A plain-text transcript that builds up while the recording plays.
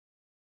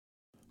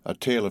A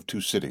Tale of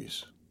Two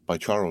Cities, by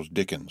Charles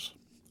Dickens.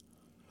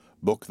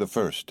 Book the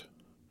First,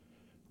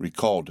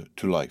 Recalled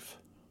to Life.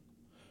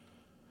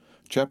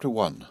 Chapter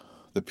 1.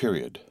 The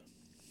Period.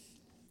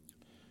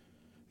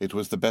 It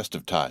was the best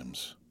of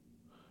times.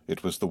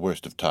 It was the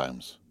worst of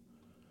times.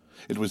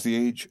 It was the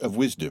age of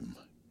wisdom.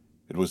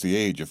 It was the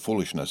age of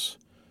foolishness.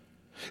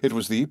 It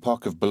was the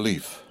epoch of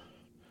belief.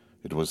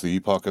 It was the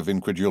epoch of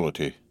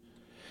incredulity.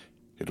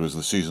 It was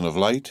the season of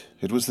light.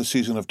 It was the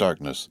season of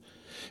darkness.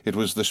 It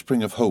was the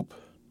spring of hope.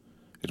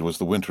 It was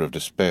the winter of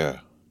despair.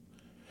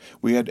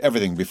 We had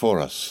everything before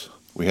us.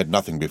 We had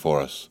nothing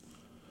before us.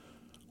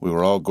 We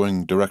were all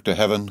going direct to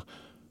heaven.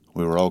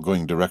 We were all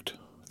going direct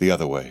the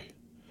other way.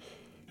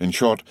 In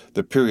short,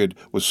 the period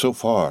was so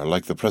far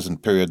like the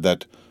present period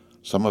that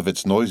some of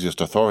its noisiest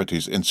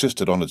authorities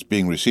insisted on its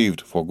being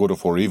received, for good or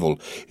for evil,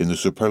 in the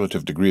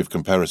superlative degree of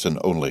comparison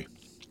only.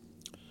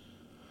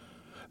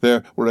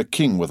 There were a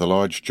king with a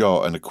large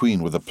jaw and a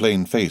queen with a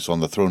plain face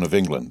on the throne of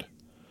England.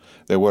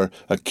 There were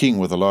a king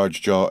with a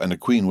large jaw and a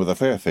queen with a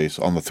fair face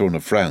on the throne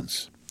of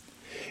France.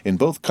 In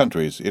both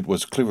countries it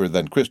was clearer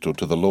than crystal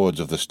to the lords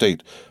of the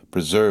state,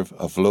 preserve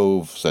of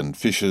loaves and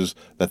fishes,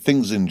 that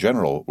things in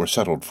general were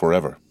settled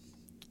forever.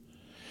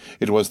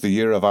 It was the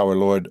year of our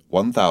Lord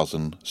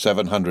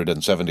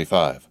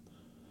 1775.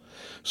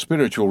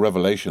 Spiritual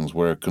revelations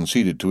were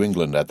conceded to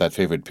England at that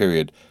favoured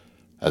period,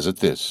 as at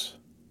this.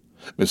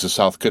 Mrs.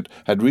 Southcote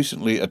had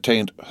recently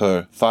attained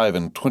her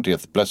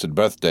 25th blessed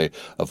birthday,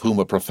 of whom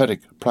a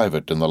prophetic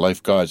private in the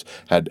Life Guards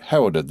had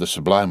heralded the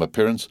sublime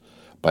appearance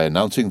by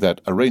announcing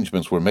that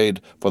arrangements were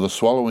made for the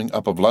swallowing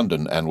up of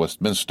London and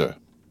Westminster.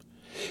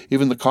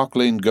 Even the Cock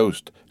Lane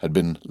ghost had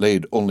been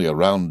laid only a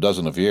round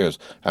dozen of years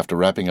after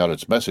rapping out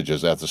its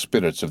messages as the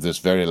spirits of this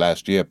very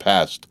last year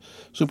past,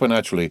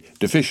 supernaturally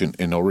deficient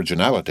in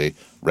originality,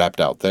 rapped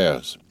out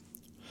theirs.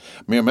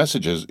 Mere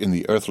messages in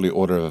the earthly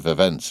order of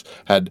events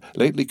had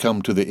lately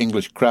come to the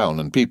English crown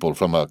and people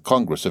from a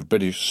congress of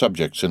British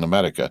subjects in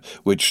America,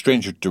 which,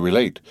 stranger to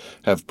relate,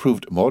 have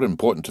proved more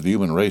important to the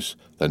human race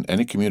than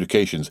any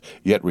communications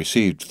yet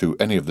received through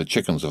any of the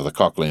chickens of the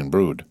Cock Lane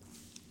brood.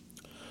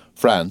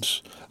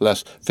 France,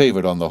 less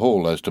favoured on the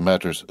whole as to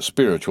matters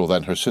spiritual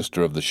than her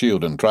sister of the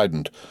shield and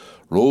trident,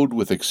 rolled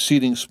with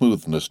exceeding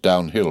smoothness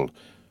downhill,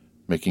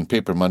 making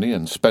paper money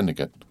and spending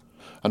it.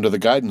 Under the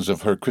guidance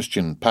of her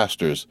Christian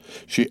pastors,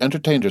 she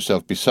entertained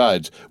herself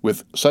besides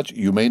with such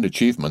humane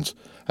achievements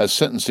as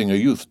sentencing a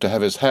youth to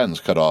have his hands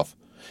cut off,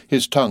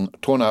 his tongue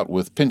torn out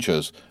with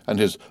pincers, and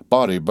his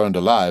body burned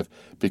alive,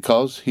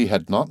 because he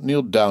had not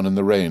kneeled down in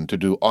the rain to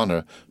do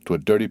honour to a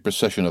dirty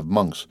procession of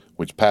monks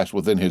which passed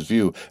within his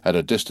view at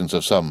a distance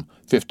of some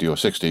 50 or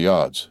 60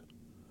 yards.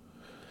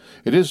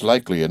 It is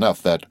likely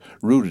enough that,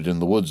 rooted in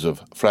the woods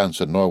of France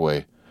and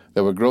Norway,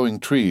 there were growing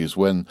trees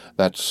when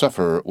that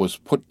sufferer was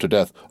put to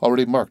death,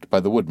 already marked by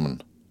the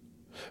woodman.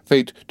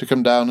 Fate to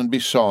come down and be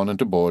sawn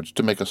into boards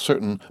to make a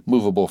certain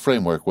movable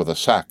framework with a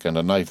sack and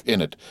a knife in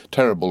it,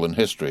 terrible in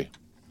history.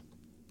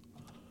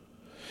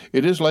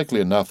 It is likely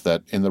enough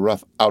that in the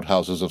rough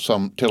outhouses of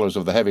some tillers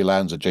of the heavy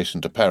lands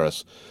adjacent to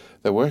Paris,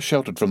 there were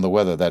sheltered from the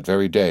weather that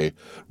very day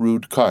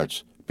rude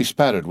carts,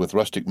 bespattered with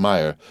rustic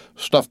mire,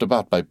 stuffed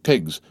about by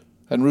pigs,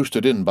 and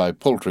roosted in by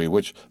poultry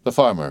which the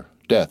farmer,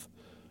 Death,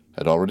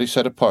 had already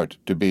set apart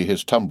to be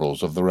his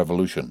tumbrils of the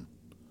Revolution.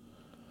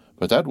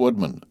 But that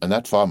woodman and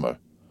that farmer,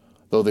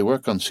 though they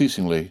work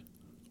unceasingly,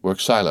 work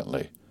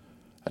silently,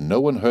 and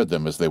no one heard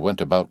them as they went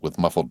about with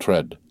muffled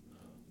tread,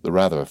 the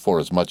rather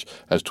forasmuch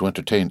as to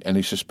entertain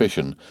any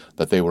suspicion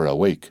that they were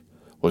awake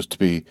was to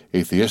be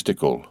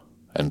atheistical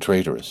and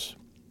traitorous.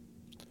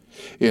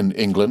 In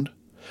England,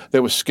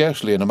 there was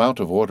scarcely an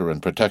amount of order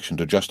and protection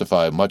to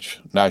justify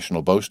much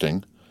national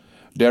boasting.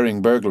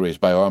 Daring burglaries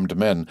by armed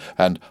men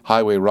and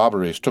highway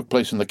robberies took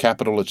place in the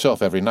capital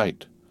itself every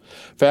night.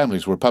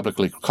 Families were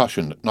publicly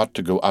cautioned not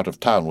to go out of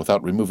town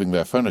without removing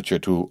their furniture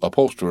to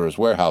upholsterers'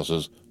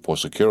 warehouses for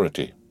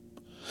security.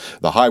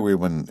 The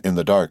highwayman in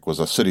the dark was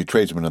a city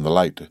tradesman in the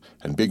light,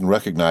 and being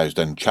recognized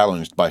and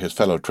challenged by his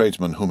fellow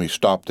tradesmen whom he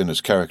stopped in his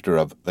character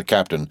of the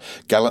captain,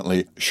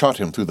 gallantly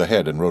shot him through the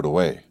head and rode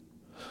away.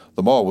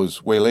 The mall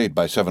was waylaid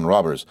by 7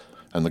 robbers,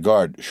 and the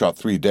guard shot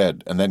 3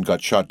 dead, and then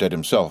got shot dead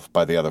himself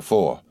by the other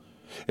 4.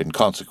 In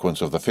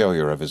consequence of the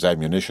failure of his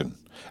ammunition,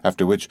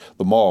 after which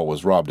the mall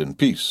was robbed in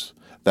peace.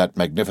 That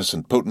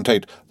magnificent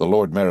potentate, the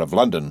Lord Mayor of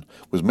London,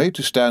 was made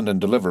to stand and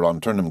deliver on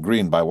Turnham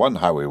Green by one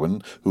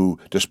highwayman who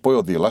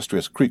despoiled the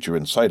illustrious creature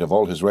in sight of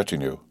all his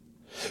retinue.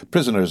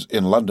 Prisoners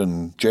in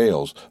London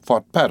jails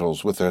fought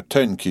battles with their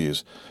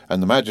turnkeys,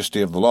 and the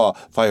majesty of the law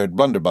fired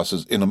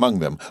blunderbusses in among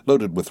them,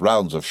 loaded with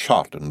rounds of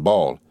shot and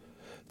ball.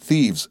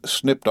 Thieves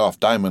snipped off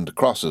diamond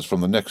crosses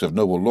from the necks of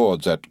noble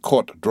lords at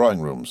court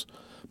drawing-rooms.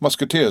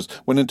 Musketeers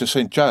went into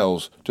St.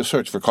 Giles to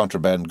search for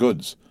contraband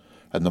goods,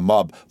 and the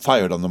mob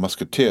fired on the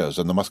musketeers,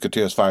 and the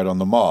musketeers fired on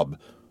the mob,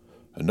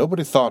 and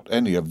nobody thought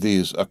any of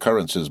these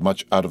occurrences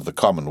much out of the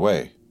common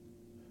way.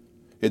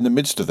 In the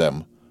midst of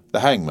them, the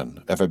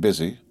hangman, ever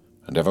busy,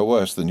 and ever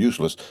worse than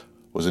useless,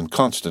 was in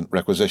constant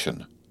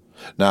requisition,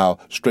 now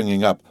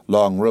stringing up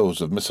long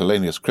rows of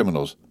miscellaneous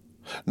criminals,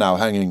 now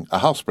hanging a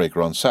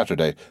housebreaker on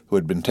Saturday who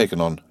had been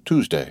taken on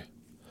Tuesday,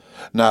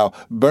 now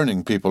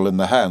burning people in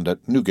the hand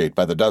at Newgate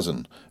by the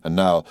dozen, and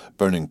now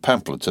burning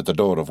pamphlets at the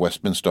door of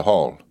Westminster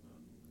Hall,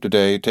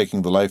 today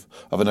taking the life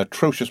of an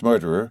atrocious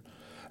murderer,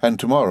 and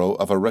tomorrow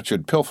of a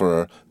wretched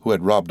pilferer who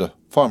had robbed a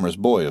farmer's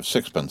boy of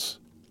sixpence.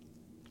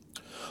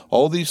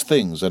 All these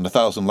things and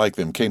 1,000 like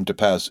them came to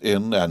pass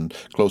in and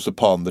close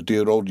upon the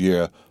dear old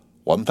year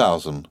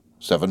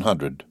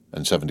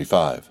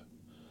 1775.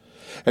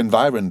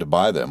 Environed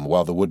by them,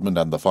 while the woodman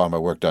and the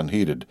farmer worked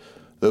unheeded,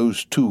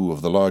 those 2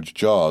 of the large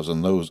jaws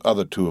and those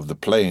other 2 of the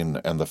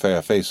plain and the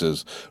fair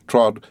faces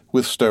trod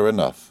with stir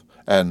enough,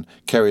 and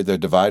carried their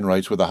divine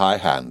rights with a high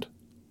hand.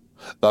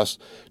 Thus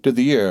did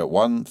the year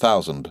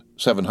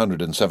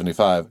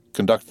 1775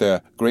 conduct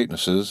their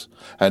greatnesses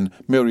and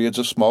myriads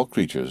of small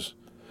creatures,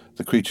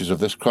 the creatures of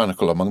this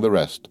chronicle among the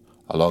rest,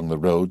 along the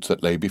roads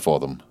that lay before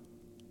them.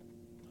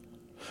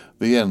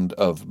 The end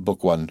of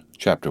Book 1,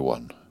 Chapter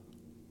 1.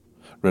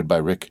 Read by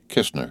Rick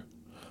Kistner.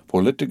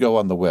 For Lit to Go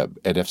on the web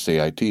at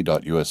fcit.usf.edu.